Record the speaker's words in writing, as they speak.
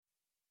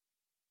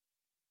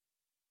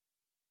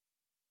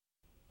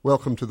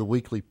Welcome to the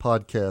weekly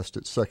podcast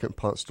at Second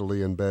Ponce de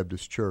Leon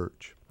Baptist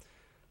Church.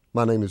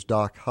 My name is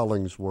Doc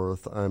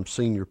Hollingsworth. I'm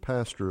senior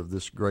pastor of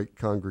this great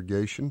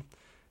congregation,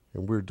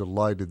 and we're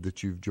delighted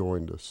that you've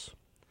joined us.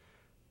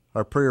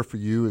 Our prayer for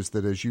you is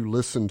that as you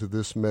listen to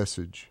this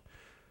message,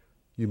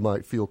 you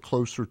might feel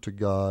closer to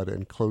God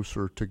and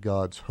closer to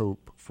God's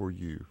hope for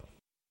you.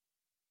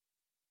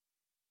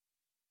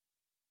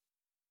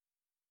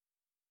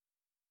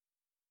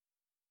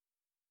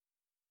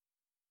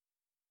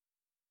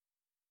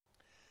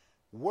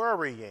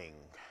 Worrying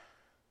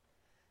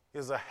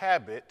is a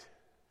habit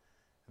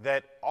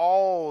that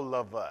all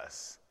of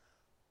us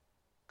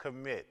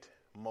commit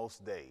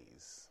most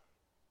days.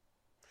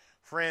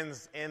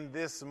 Friends, in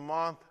this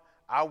month,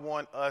 I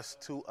want us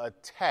to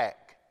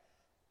attack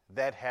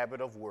that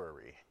habit of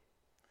worry.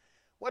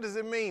 What does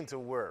it mean to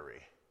worry?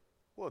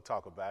 We'll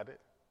talk about it.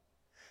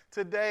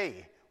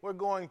 Today, we're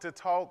going to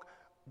talk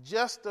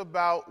just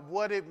about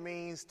what it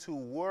means to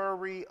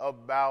worry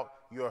about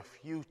your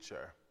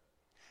future.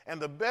 And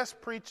the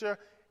best preacher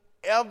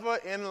ever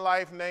in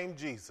life named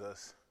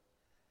Jesus,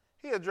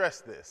 he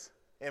addressed this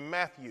in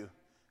Matthew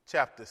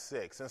chapter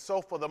 6. And so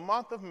for the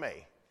month of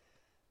May,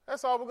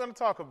 that's all we're going to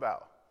talk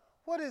about.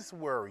 What is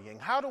worrying?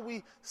 How do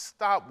we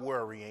stop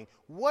worrying?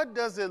 What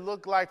does it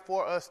look like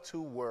for us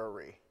to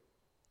worry?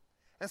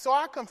 And so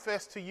I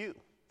confess to you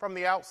from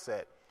the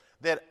outset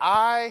that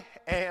I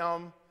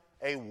am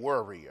a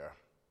worrier.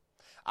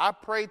 I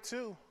pray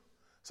too.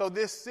 So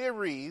this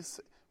series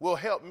will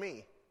help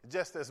me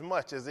just as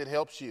much as it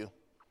helps you.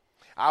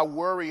 I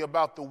worry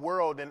about the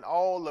world and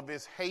all of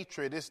its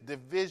hatred, its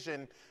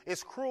division,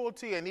 its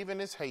cruelty, and even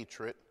its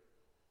hatred.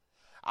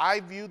 I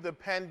view the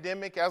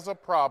pandemic as a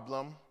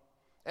problem,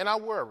 and I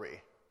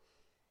worry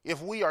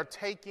if we are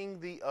taking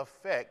the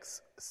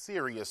effects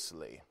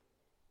seriously.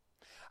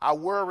 I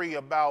worry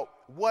about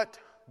what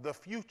the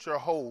future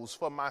holds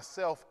for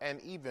myself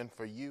and even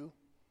for you.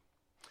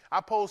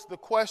 I pose the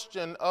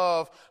question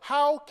of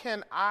how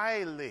can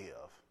I live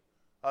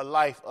a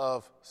life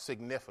of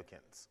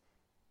significance?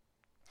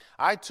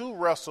 I too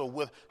wrestle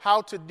with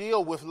how to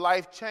deal with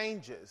life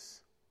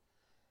changes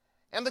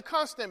and the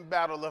constant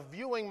battle of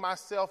viewing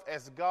myself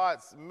as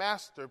God's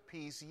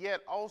masterpiece,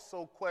 yet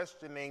also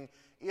questioning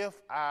if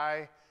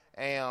I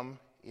am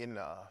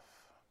enough.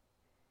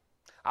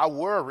 I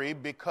worry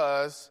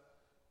because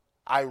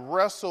I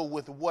wrestle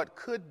with what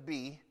could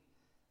be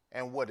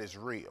and what is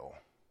real.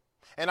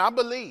 And I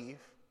believe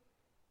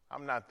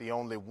I'm not the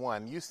only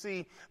one. You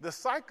see, the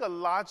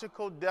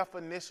psychological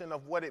definition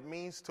of what it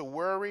means to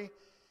worry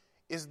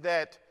is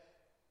that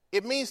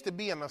it means to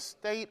be in a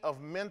state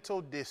of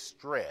mental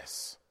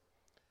distress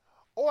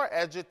or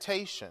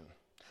agitation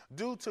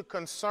due to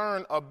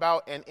concern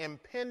about an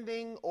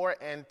impending or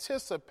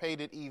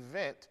anticipated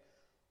event,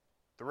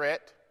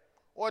 threat,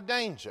 or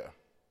danger.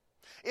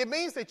 It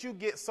means that you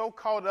get so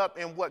caught up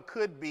in what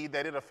could be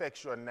that it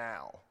affects your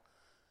now.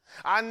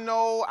 I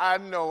know.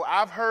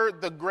 I've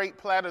heard the great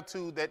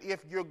platitude that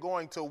if you're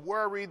going to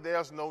worry,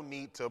 there's no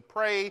need to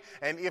pray.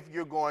 And if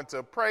you're going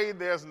to pray,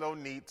 there's no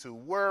need to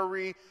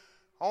worry.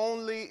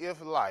 Only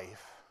if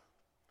life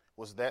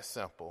was that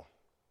simple.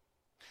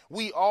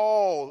 We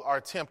all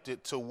are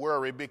tempted to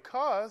worry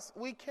because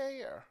we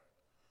care.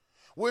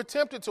 We're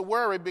tempted to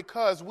worry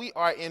because we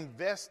are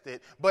invested,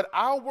 but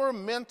our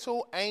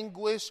mental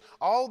anguish,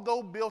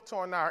 although built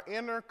on our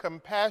inner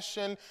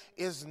compassion,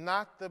 is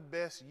not the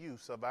best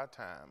use of our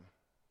time.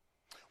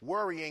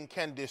 Worrying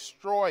can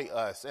destroy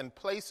us and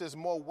places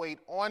more weight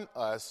on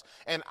us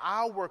and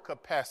our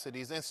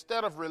capacities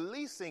instead of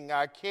releasing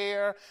our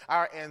care,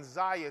 our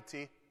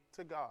anxiety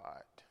to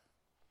God.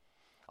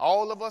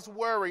 All of us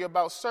worry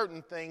about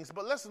certain things,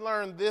 but let's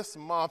learn this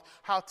month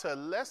how to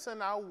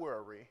lessen our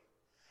worry,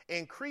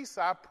 increase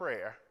our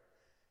prayer,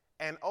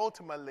 and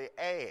ultimately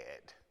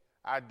add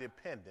our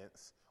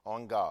dependence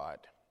on God.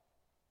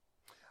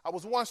 I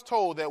was once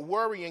told that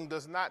worrying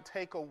does not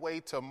take away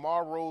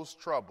tomorrow's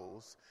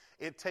troubles.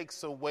 It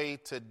takes away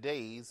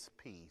today's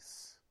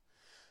peace.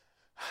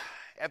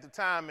 At the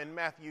time in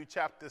Matthew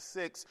chapter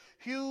 6,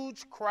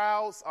 huge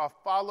crowds are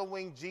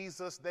following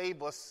Jesus.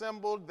 They've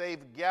assembled,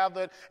 they've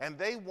gathered, and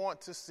they want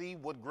to see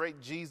what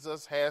great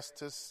Jesus has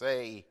to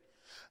say.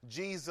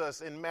 Jesus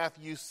in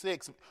Matthew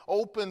 6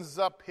 opens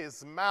up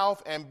his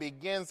mouth and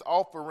begins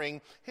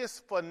offering his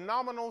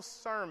phenomenal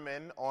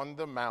Sermon on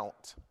the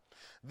Mount.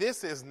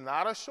 This is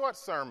not a short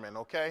sermon,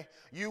 okay?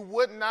 You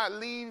would not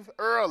leave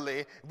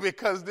early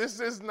because this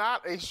is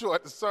not a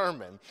short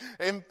sermon.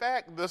 In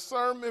fact, the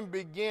sermon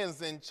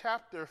begins in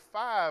chapter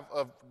 5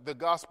 of the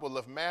Gospel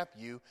of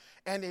Matthew,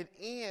 and it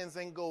ends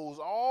and goes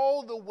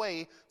all the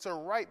way to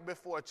right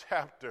before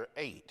chapter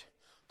 8.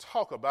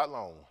 Talk about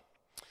long.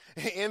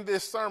 In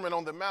this Sermon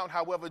on the Mount,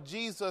 however,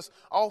 Jesus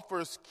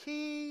offers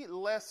key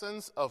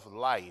lessons of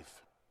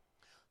life.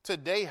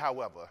 Today,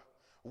 however,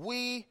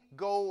 we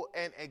go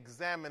and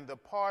examine the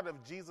part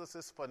of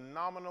Jesus'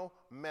 phenomenal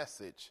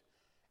message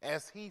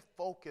as he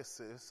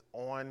focuses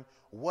on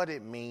what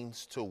it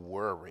means to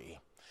worry.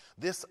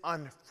 This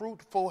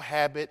unfruitful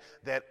habit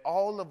that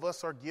all of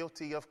us are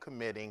guilty of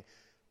committing,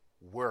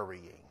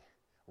 worrying.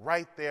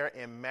 right there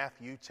in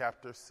Matthew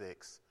chapter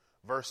 6,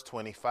 verse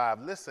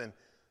 25. Listen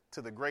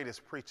to the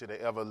greatest preacher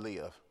to ever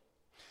live.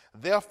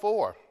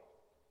 Therefore,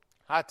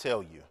 I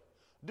tell you,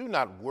 do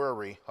not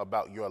worry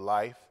about your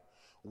life,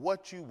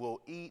 what you will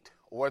eat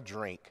or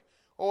drink,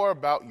 or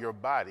about your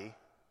body,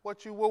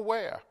 what you will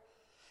wear.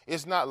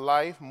 Is not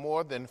life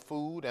more than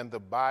food, and the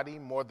body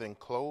more than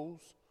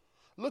clothes?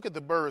 Look at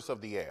the birds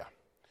of the air.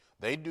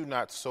 They do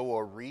not sow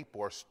or reap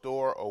or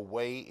store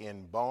away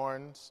in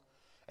barns,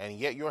 and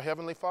yet your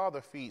heavenly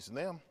Father feeds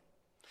them.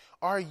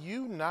 Are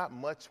you not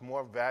much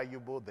more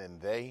valuable than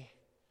they?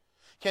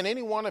 Can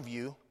any one of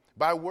you,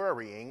 by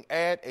worrying,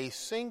 add a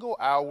single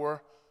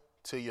hour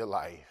to your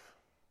life?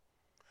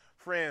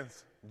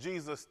 Friends,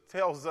 Jesus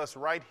tells us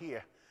right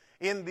here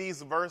in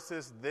these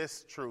verses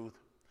this truth.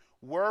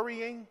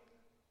 Worrying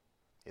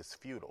is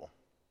futile.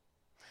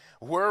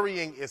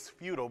 Worrying is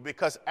futile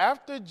because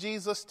after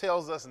Jesus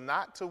tells us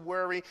not to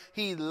worry,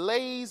 he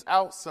lays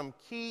out some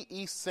key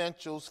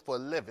essentials for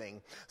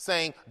living,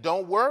 saying,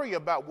 don't worry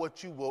about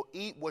what you will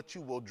eat, what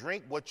you will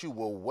drink, what you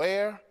will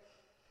wear.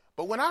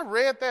 But when I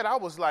read that, I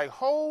was like,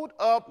 hold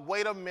up,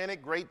 wait a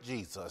minute, great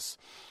Jesus.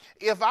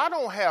 If I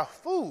don't have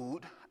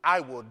food, I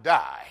will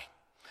die.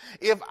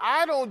 If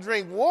I don't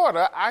drink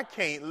water, I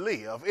can't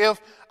live.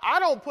 If I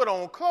don't put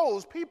on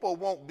clothes, people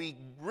won't be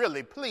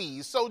really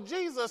pleased. So,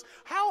 Jesus,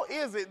 how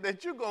is it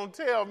that you're going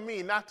to tell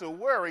me not to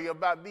worry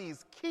about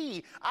these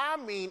key,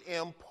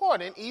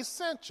 important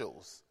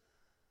essentials?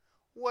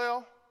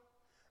 Well,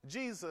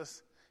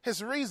 Jesus,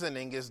 his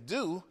reasoning is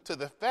due to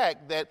the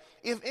fact that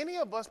if any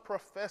of us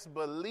profess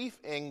belief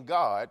in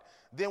God,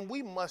 then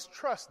we must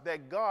trust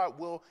that God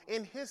will,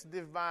 in his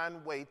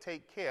divine way,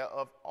 take care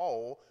of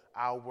all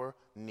our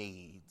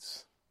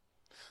needs.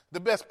 The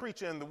best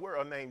preacher in the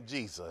world named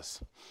Jesus,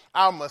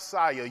 our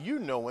Messiah, you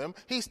know him.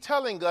 He's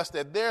telling us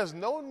that there's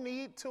no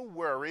need to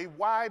worry.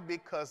 Why?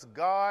 Because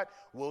God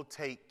will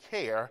take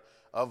care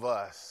of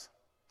us.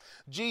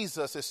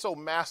 Jesus is so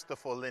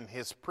masterful in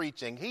his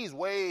preaching. He's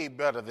way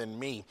better than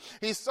me.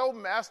 He's so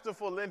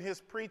masterful in his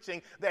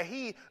preaching that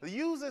he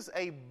uses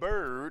a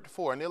bird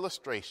for an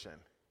illustration.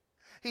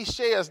 He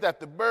shares that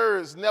the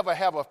birds never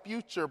have a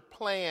future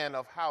plan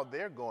of how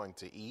they're going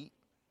to eat.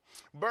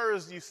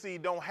 Birds, you see,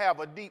 don't have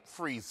a deep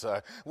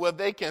freezer where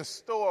they can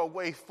store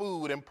away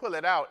food and pull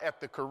it out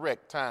at the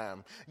correct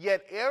time.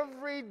 Yet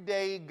every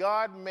day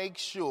God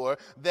makes sure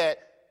that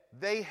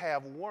they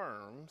have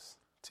worms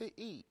to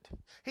eat.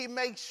 He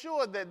makes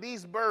sure that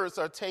these birds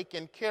are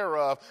taken care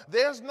of.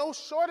 There's no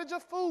shortage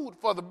of food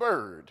for the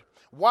bird.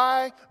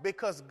 Why?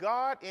 Because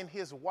God, in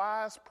his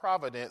wise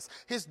providence,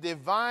 his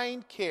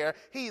divine care,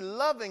 he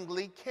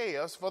lovingly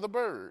cares for the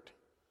bird.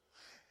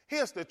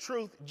 Here's the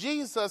truth.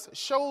 Jesus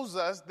shows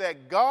us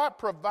that God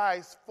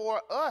provides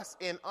for us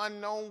in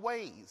unknown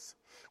ways.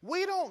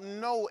 We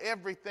don't know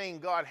everything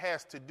God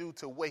has to do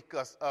to wake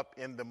us up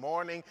in the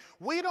morning.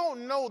 We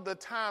don't know the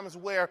times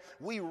where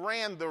we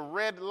ran the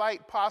red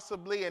light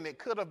possibly and it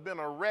could have been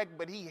a wreck,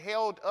 but he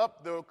held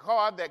up the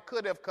car that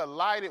could have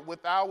collided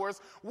with ours.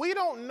 We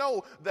don't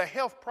know the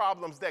health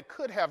problems that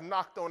could have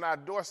knocked on our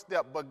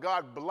doorstep, but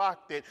God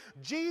blocked it.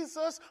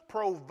 Jesus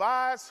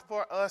provides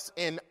for us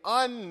in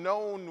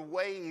unknown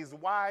ways.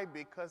 Why?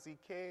 Because he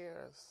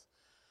cares.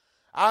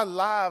 Our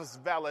lives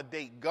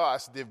validate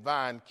God's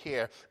divine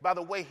care by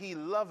the way he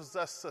loves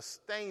us,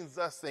 sustains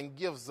us, and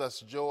gives us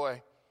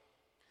joy.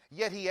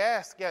 Yet he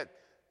asks at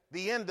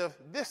the end of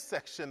this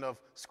section of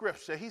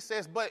Scripture, he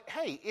says, but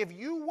hey, if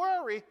you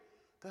worry,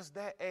 does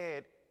that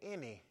add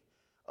any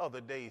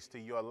other days to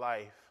your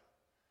life?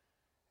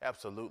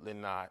 Absolutely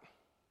not.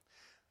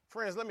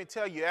 Friends, let me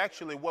tell you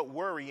actually what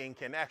worrying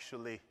can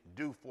actually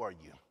do for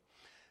you.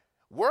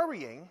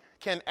 Worrying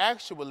can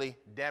actually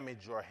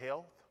damage your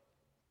health.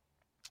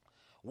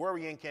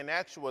 Worrying can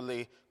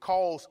actually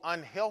cause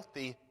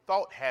unhealthy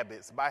thought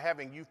habits by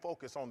having you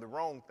focus on the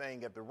wrong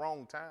thing at the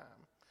wrong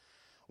time.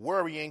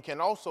 Worrying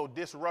can also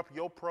disrupt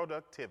your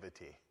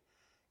productivity.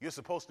 You're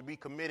supposed to be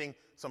committing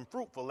some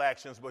fruitful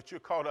actions, but you're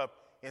caught up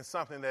in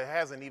something that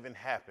hasn't even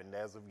happened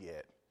as of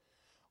yet.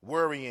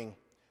 Worrying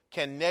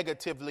can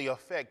negatively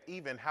affect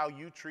even how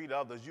you treat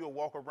others. You'll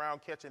walk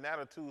around catching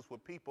attitudes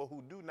with people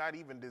who do not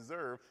even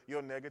deserve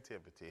your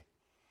negativity.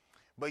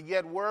 But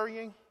yet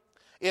worrying,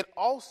 it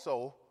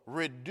also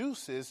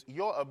reduces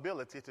your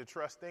ability to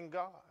trust in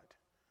God.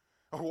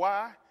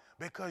 Why?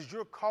 Because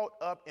you're caught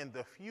up in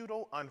the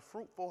futile,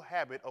 unfruitful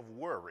habit of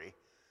worry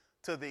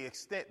to the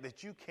extent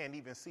that you can't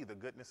even see the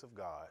goodness of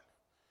God.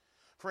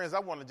 Friends, I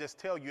want to just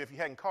tell you, if you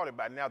hadn't caught it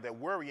by now, that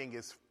worrying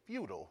is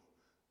futile,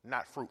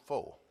 not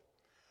fruitful.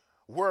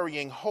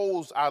 Worrying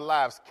holds our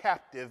lives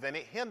captive, and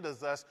it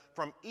hinders us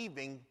from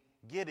even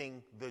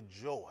getting the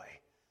joy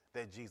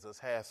that Jesus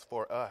has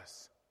for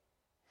us.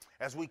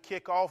 As we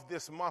kick off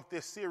this month,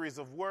 this series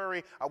of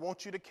worry, I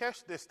want you to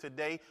catch this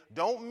today.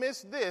 Don't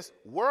miss this.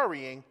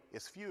 Worrying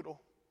is futile.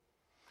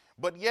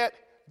 But yet,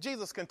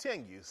 Jesus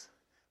continues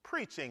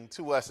preaching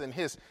to us in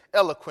his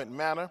eloquent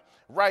manner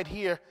right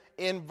here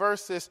in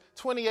verses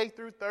 28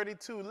 through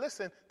 32.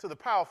 Listen to the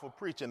powerful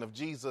preaching of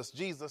Jesus.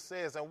 Jesus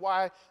says, and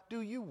why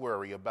do you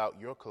worry about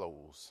your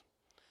clothes?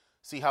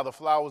 See how the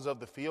flowers of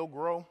the field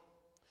grow?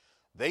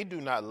 They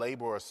do not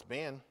labor or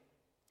spin.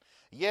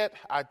 Yet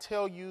I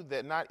tell you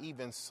that not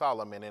even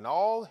Solomon in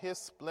all his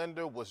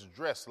splendor was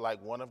dressed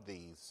like one of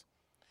these.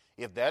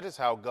 If that is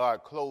how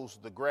God clothes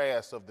the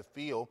grass of the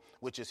field,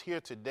 which is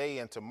here today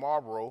and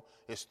tomorrow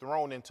is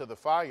thrown into the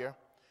fire,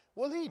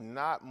 will he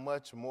not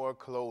much more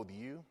clothe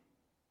you?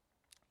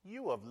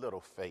 You of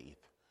little faith.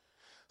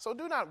 So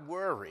do not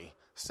worry,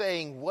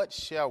 saying, what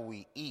shall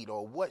we eat,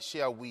 or what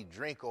shall we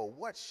drink, or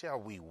what shall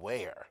we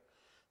wear?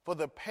 For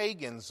the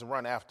pagans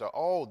run after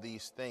all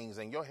these things,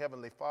 and your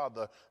heavenly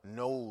Father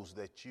knows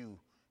that you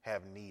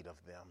have need of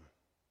them.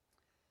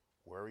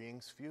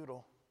 Worrying's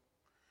futile.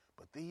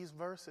 But these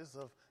verses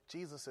of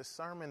Jesus'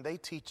 sermon, they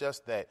teach us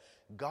that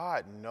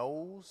God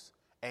knows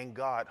and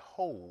God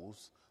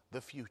holds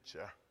the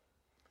future.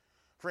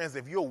 Friends,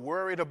 if you're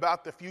worried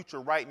about the future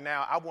right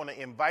now, I want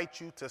to invite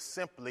you to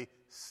simply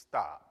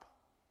stop.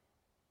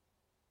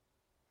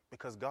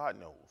 Because God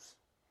knows.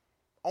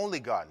 Only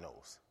God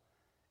knows.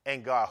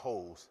 And God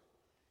holds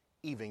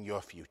even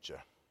your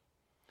future.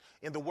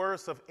 In the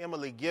words of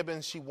Emily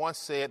Gibbons, she once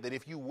said that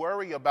if you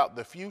worry about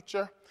the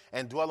future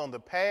and dwell on the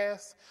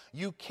past,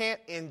 you can't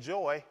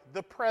enjoy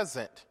the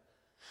present.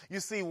 You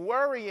see,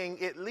 worrying,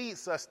 it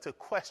leads us to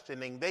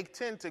questioning. They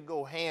tend to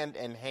go hand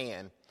in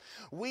hand.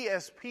 We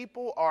as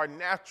people are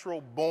natural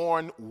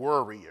born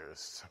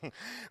worriers.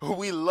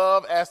 We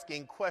love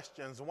asking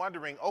questions,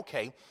 wondering,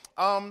 okay,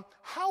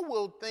 how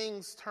will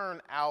things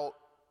turn out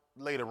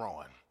later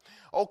on?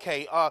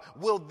 Okay,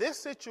 will this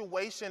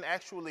situation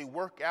actually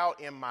work out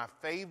in my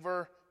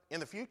favor in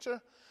the future?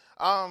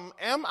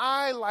 Am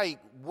I like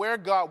where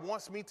God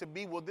wants me to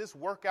be? Will this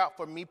work out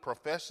for me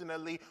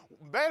professionally?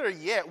 Better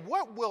yet,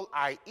 what will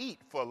I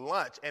eat for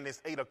lunch and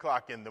it's 8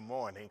 o'clock in the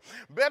morning?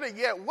 Better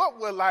yet, what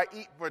will I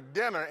eat for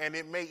dinner and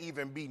it may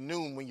even be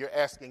noon when you're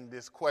asking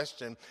this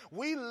question?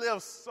 We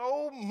live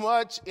so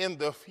much in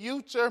the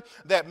future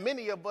that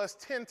many of us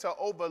tend to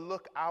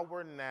overlook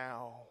our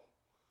now.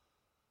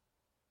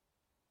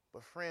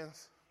 But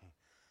friends,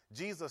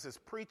 Jesus is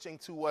preaching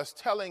to us,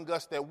 telling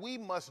us that we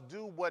must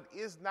do what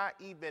is not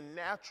even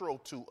natural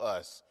to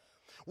us.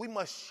 We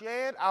must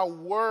shed our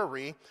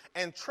worry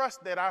and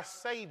trust that our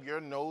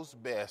Savior knows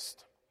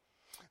best.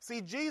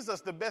 See, Jesus,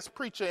 the best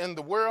preacher in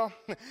the world,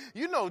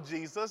 you know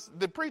Jesus,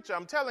 the preacher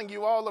I'm telling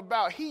you all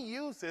about, he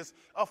uses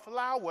a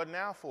flower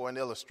now for an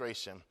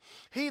illustration.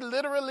 He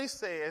literally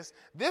says,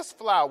 this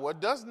flower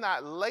does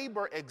not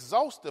labor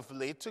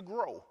exhaustively to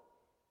grow.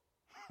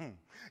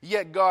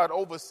 Yet God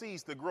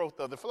oversees the growth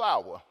of the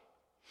flower.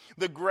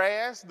 The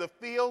grass, the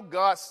field,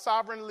 God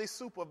sovereignly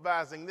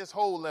supervising this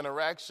whole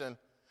interaction.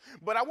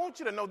 But I want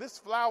you to know this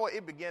flower,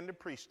 it began to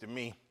preach to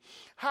me.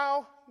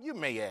 How? You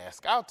may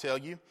ask. I'll tell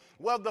you.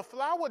 Well, the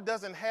flower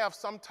doesn't have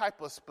some type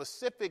of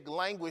specific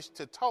language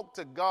to talk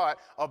to God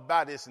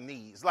about its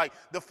needs. Like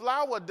the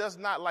flower does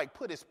not like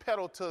put its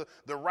petal to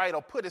the right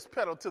or put its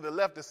petal to the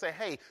left to say,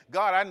 hey,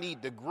 God, I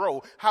need to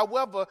grow.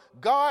 However,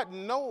 God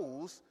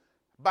knows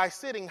by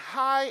sitting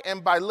high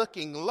and by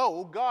looking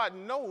low, God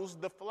knows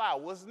the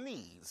flower's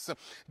needs.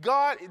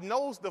 God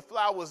knows the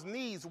flower's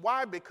needs.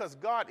 Why? Because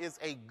God is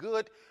a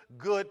good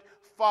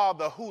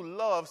Father who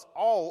loves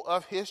all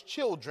of his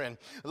children.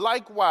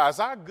 Likewise,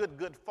 our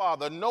good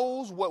Father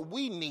knows what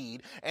we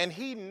need, and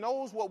he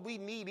knows what we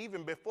need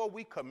even before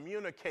we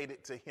communicate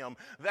it to him.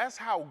 That's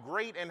how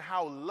great and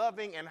how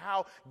loving and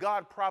how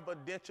God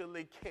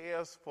providentially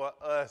cares for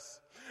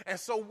us. And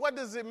so what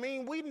does it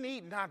mean? We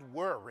need not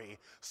worry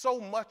so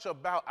much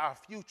about our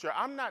future.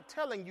 I'm not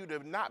telling you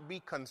to not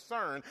be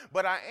concerned,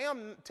 but I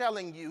am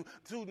telling you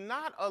to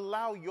not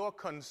allow your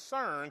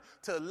concern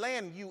to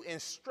land you in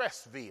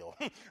Stressville.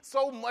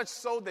 So much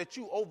so that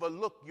you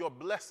overlook your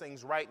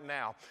blessings right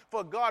now.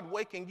 For God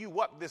waking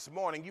you up this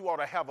morning, you ought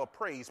to have a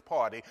praise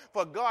party.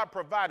 For God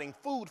providing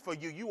food for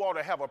you, you ought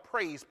to have a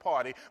praise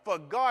party. For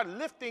God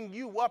lifting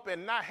you up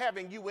and not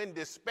having you in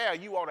despair,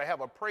 you ought to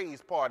have a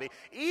praise party.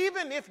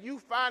 Even if you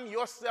find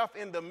yourself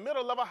in the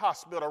middle of a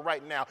hospital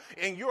right now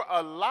and you're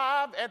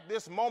alive at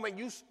this moment,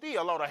 you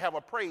still ought to have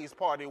a praise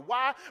party.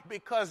 Why?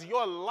 Because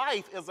your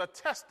life is a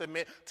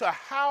testament to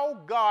how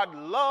God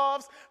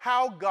loves,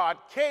 how God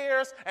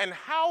cares, and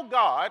how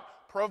God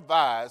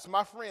provides.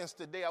 My friends,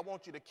 today I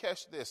want you to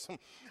catch this.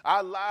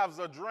 Our lives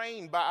are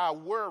drained by our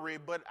worry,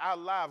 but our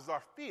lives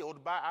are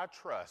filled by our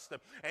trust.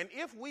 And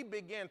if we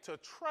begin to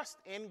trust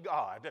in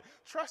God,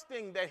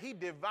 trusting that he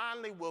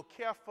divinely will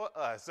care for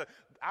us,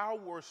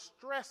 our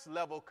stress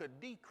level could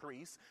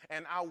decrease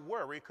and our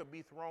worry could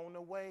be thrown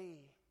away.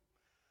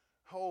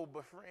 Oh,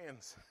 but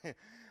friends,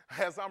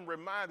 as I'm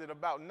reminded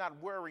about not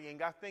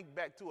worrying, I think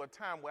back to a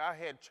time where I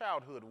had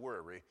childhood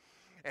worry,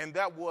 and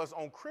that was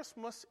on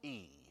Christmas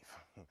Eve.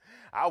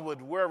 I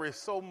would worry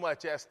so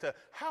much as to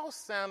how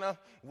Santa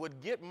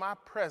would get my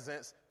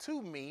presents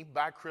to me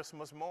by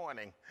Christmas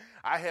morning.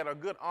 I had a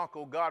good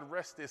uncle, God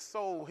rest his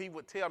soul. He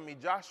would tell me,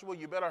 Joshua,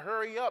 you better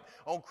hurry up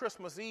on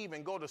Christmas Eve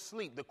and go to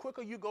sleep. The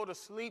quicker you go to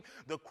sleep,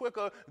 the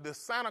quicker the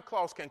Santa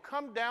Claus can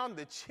come down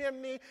the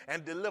chimney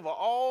and deliver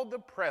all the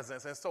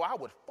presents. And so I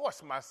would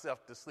force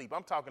myself to sleep.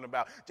 I'm talking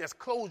about just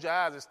close your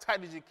eyes as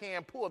tight as you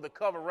can, pull the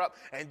cover up,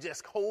 and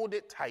just hold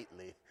it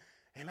tightly.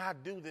 And I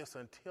do this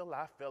until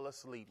I fell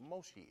asleep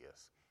most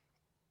years.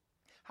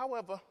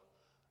 However,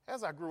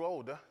 as I grew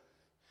older,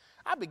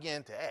 I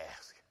began to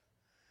ask,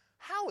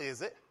 how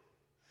is it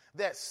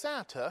that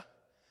Santa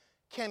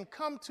can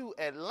come to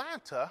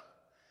Atlanta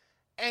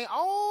and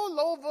all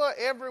over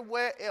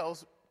everywhere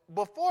else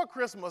before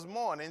Christmas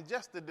morning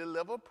just to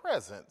deliver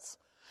presents?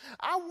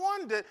 I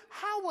wondered,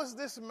 how was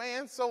this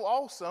man so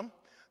awesome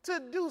to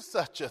do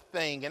such a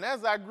thing? And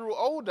as I grew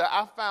older,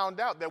 I found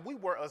out that we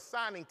were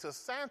assigning to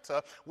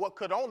Santa what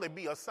could only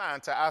be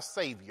assigned to our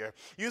Savior.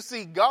 You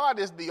see, God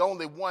is the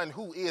only one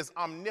who is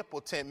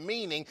omnipotent,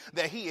 meaning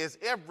that he is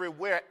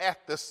everywhere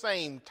at the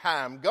same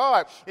time.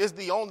 God is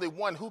the only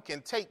one who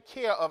can take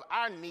care of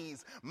our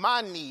needs,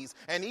 my needs,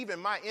 and even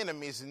my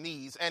enemies'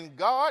 needs. And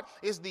God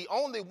is the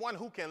only one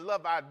who can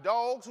love our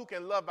dogs, who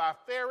can love our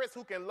ferrets,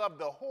 who can love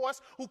the horse,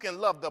 who can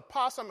love the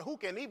possum, who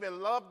can even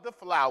love the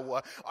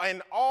flower,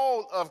 and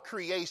all of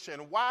creation.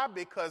 Why?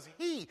 Because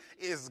he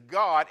is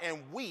God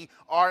and we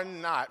are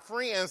not.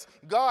 Friends,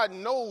 God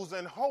knows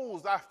and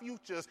holds our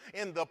futures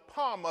in the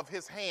palm of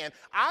his hand.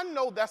 I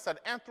know that's an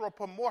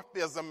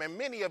anthropomorphism, and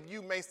many of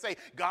you may say,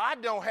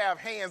 God don't have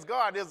hands,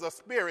 God is a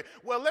spirit.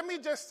 Well, let me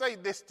just say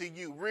this to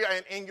you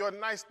in your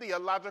nice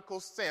theological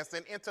sense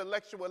and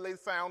intellectually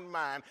sound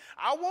mind.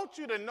 I want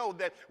you to know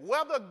that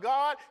whether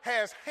God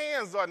has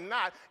hands or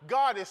not,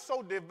 God is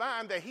so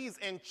divine that he's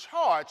in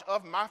charge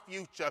of my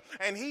future,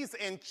 and he's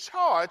in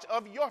charge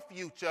of your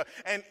future.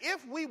 And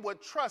if we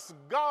would trust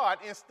God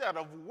instead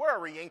of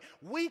worrying,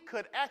 we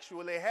could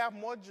actually have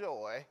more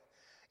joy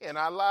in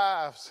our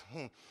lives.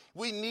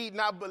 We need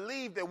not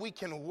believe that we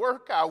can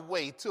work our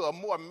way to a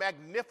more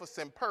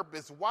magnificent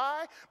purpose.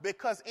 Why?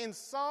 Because in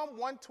Psalm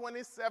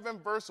 127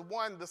 verse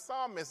 1, the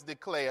psalmist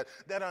declared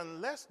that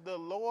unless the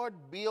Lord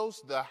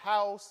builds the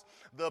house,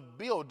 the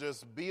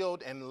builders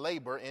build and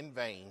labor in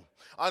vain.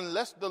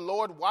 Unless the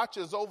Lord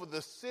watches over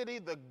the city,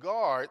 the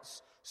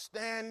guards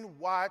stand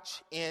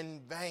watch in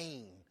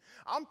vain.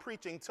 I'm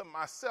preaching to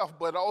myself,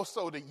 but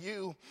also to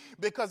you,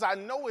 because I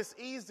know it's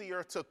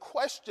easier to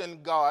question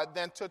God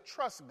than to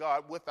trust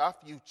God with our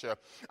future.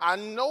 I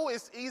know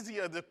it's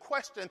easier to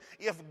question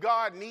if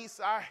God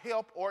needs our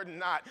help or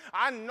not.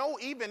 I know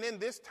even in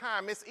this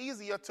time, it's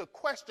easier to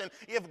question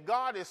if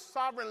God is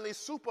sovereignly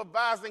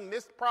supervising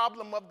this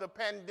problem of the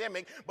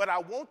pandemic. But I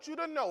want you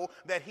to know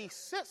that he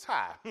sits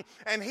high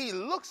and he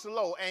looks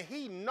low and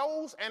he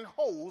knows and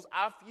holds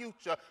our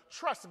future.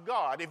 Trust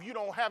God. If you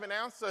don't have an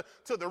answer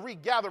to the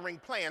regathering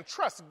plan,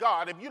 trust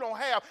God. If you don't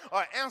have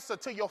an answer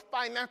to your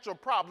financial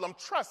problem,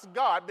 trust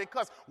God,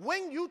 because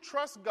when you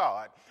trust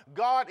God,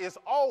 God is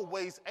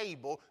always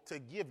able to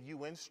give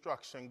you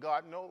instruction.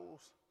 God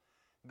knows.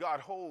 God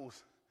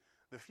holds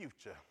the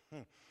future.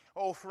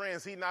 Oh,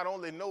 friends, he not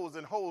only knows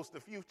and holds the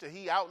future,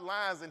 he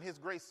outlines in his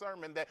great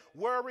sermon that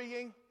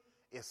worrying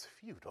is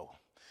futile.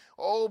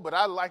 Oh, but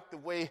I like the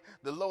way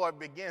the Lord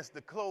begins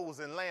to close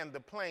and land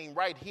the plane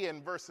right here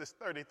in verses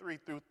 33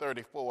 through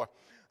 34,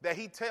 that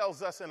he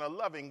tells us in a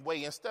loving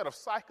way, instead of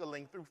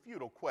cycling through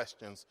futile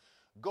questions,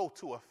 go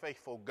to a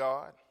faithful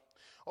God.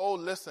 Oh,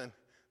 listen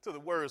to the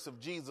words of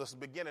Jesus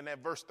beginning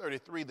at verse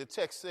 33. The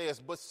text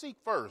says, but seek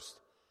first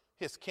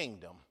his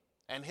kingdom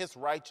and his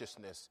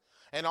righteousness,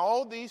 and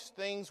all these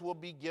things will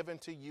be given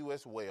to you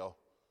as well.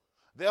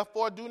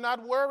 Therefore, do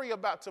not worry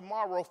about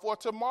tomorrow, for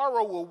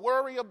tomorrow will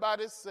worry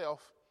about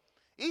itself.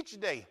 Each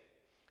day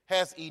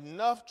has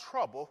enough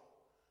trouble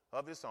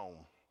of its own.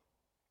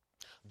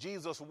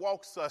 Jesus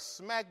walks us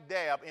smack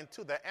dab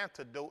into the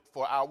antidote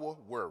for our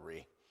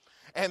worry,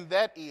 and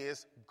that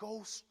is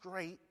go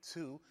straight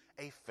to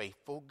a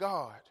faithful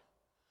God.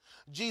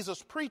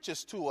 Jesus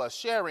preaches to us,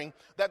 sharing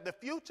that the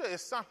future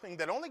is something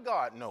that only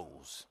God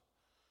knows.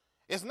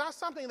 It's not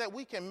something that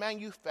we can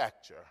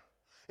manufacture.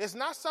 It's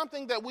not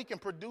something that we can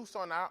produce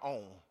on our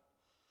own.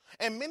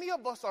 And many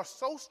of us are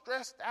so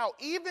stressed out,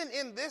 even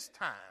in this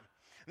time,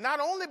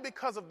 not only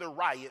because of the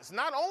riots,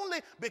 not only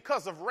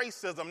because of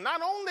racism,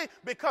 not only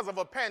because of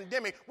a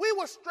pandemic. We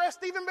were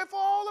stressed even before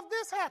all of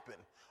this happened.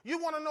 You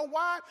want to know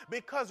why?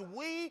 Because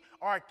we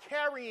are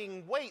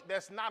carrying weight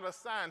that's not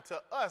assigned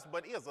to us,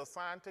 but is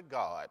assigned to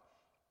God.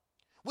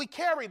 We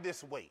carry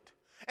this weight,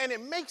 and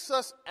it makes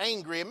us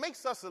angry. It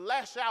makes us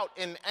lash out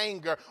in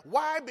anger.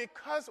 Why?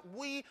 Because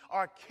we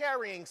are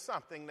carrying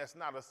something that's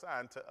not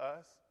assigned to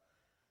us.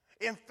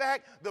 In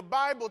fact, the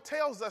Bible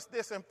tells us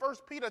this in 1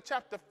 Peter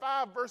chapter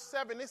 5, verse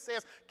 7. It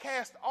says,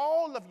 cast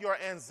all of your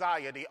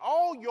anxiety,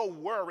 all your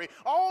worry,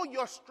 all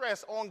your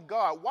stress on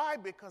God. Why?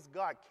 Because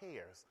God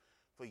cares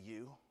for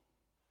you.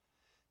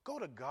 Go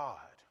to God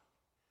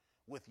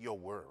with your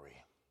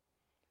worry.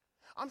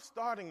 I'm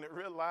starting to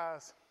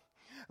realize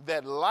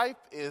that life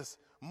is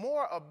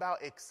more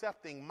about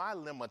accepting my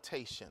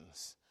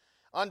limitations,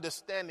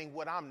 understanding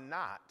what I'm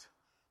not,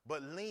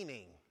 but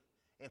leaning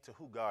into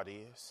who God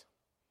is.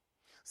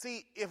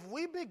 See, if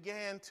we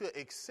began to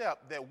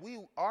accept that we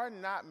are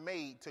not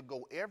made to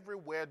go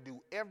everywhere,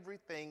 do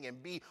everything,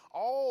 and be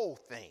all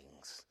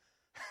things,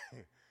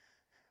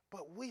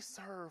 but we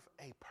serve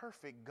a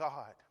perfect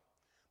God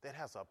that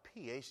has a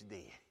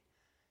PhD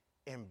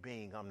in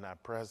being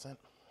omnipresent.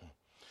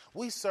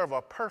 We serve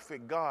a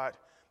perfect God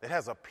that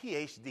has a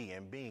PhD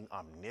in being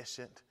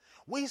omniscient.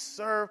 We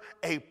serve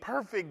a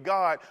perfect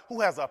God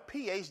who has a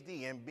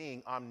PhD in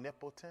being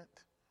omnipotent.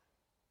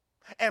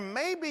 And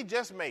maybe,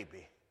 just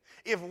maybe,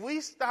 if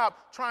we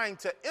stop trying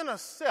to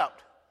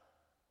intercept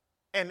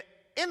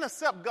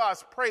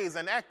God's praise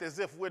and act as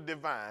if we're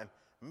divine,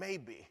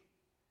 maybe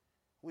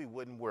we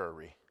wouldn't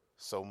worry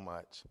so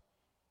much.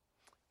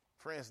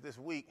 Friends, this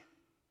week,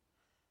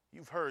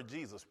 you've heard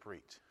Jesus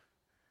preach.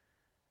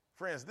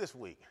 Friends, this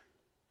week,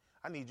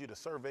 I need you to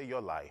survey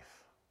your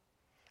life.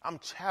 I'm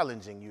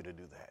challenging you to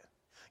do that.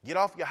 Get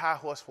off your high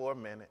horse for a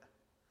minute.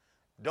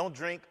 Don't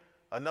drink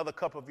another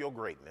cup of your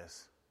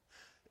greatness.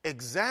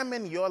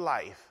 Examine your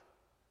life.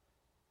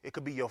 It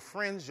could be your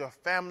friends, your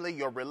family,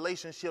 your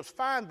relationships.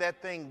 Find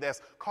that thing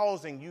that's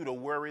causing you to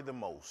worry the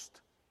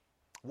most,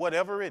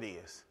 whatever it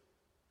is.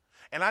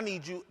 And I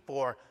need you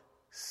for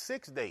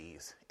 6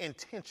 days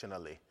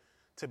intentionally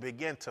to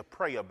begin to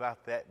pray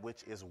about that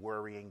which is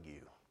worrying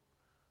you.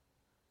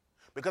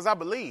 Because I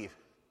believe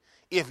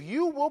if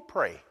you will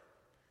pray,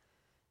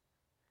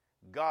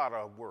 God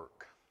will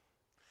work.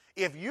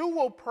 If you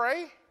will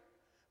pray,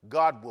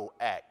 God will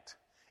act.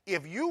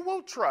 If you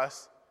will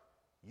trust,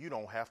 you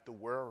don't have to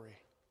worry.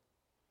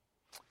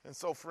 And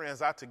so,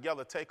 friends, our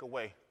together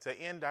takeaway to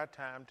end our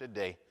time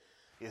today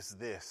is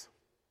this.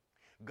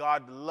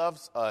 God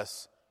loves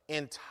us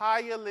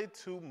entirely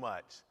too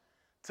much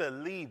to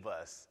leave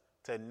us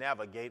to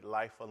navigate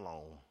life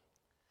alone.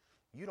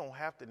 You don't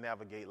have to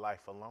navigate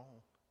life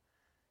alone.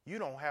 You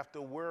don't have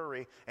to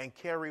worry and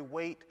carry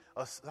weight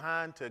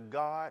assigned to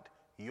God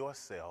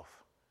yourself.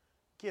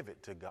 Give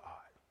it to God.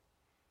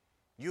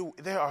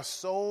 There are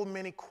so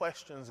many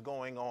questions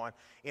going on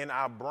in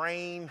our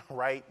brain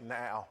right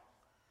now.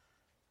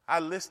 I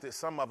listed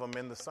some of them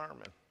in the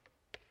sermon.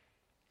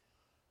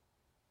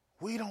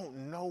 We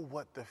don't know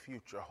what the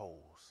future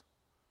holds,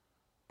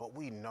 but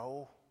we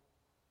know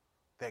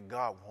that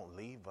God won't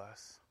leave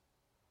us,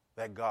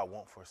 that God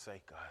won't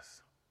forsake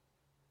us.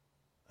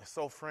 And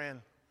so,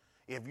 friend,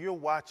 if you're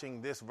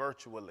watching this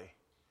virtually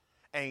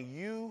and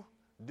you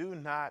do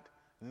not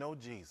know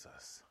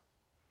Jesus,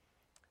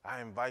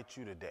 I invite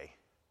you today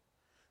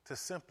to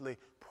simply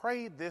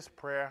pray this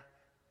prayer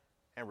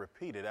and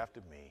repeat it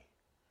after me.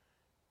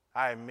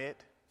 I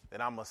admit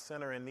that I'm a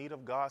sinner in need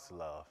of God's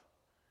love.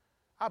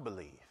 I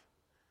believe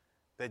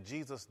that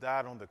Jesus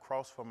died on the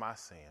cross for my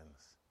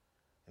sins,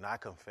 and I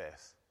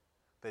confess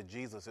that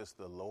Jesus is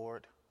the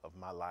Lord of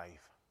my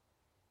life.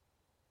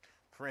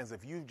 Friends,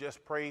 if you've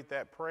just prayed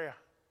that prayer,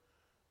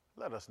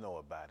 let us know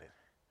about it,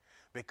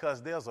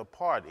 because there's a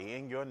party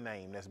in your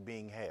name that's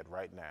being had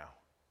right now.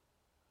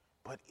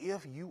 But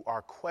if you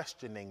are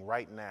questioning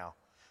right now,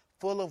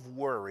 full of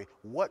worry,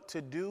 what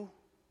to do,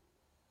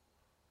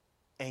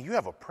 and you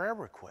have a prayer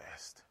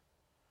request,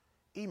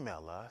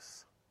 email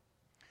us.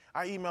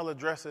 Our email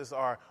addresses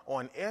are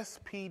on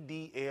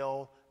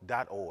spdl.org.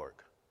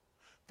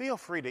 Feel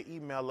free to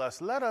email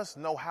us. Let us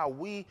know how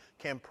we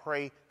can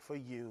pray for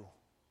you.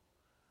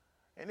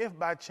 And if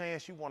by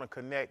chance you want to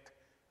connect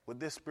with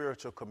this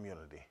spiritual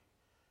community,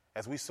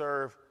 as we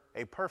serve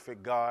a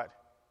perfect God,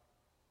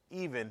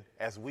 even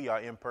as we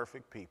are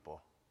imperfect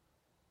people,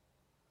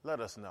 let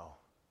us know.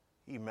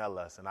 Email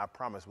us, and I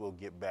promise we'll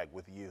get back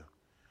with you.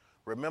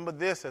 Remember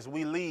this as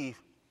we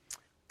leave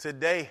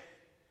today.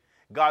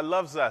 God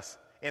loves us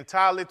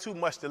entirely too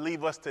much to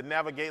leave us to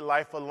navigate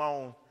life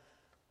alone.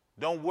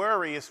 Don't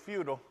worry, it's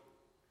futile.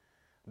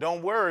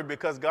 Don't worry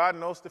because God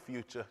knows the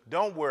future.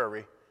 Don't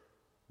worry.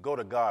 Go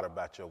to God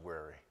about your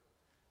worry.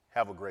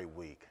 Have a great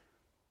week.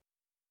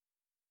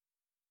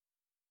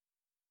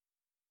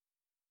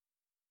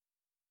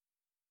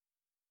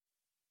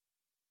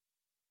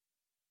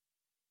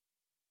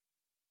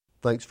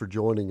 Thanks for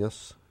joining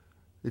us.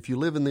 If you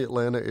live in the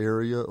Atlanta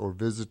area or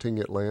visiting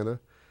Atlanta,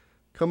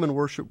 come and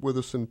worship with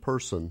us in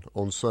person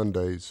on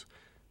Sundays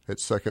at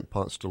Second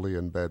Ponce de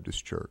Leon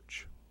Baptist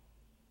Church.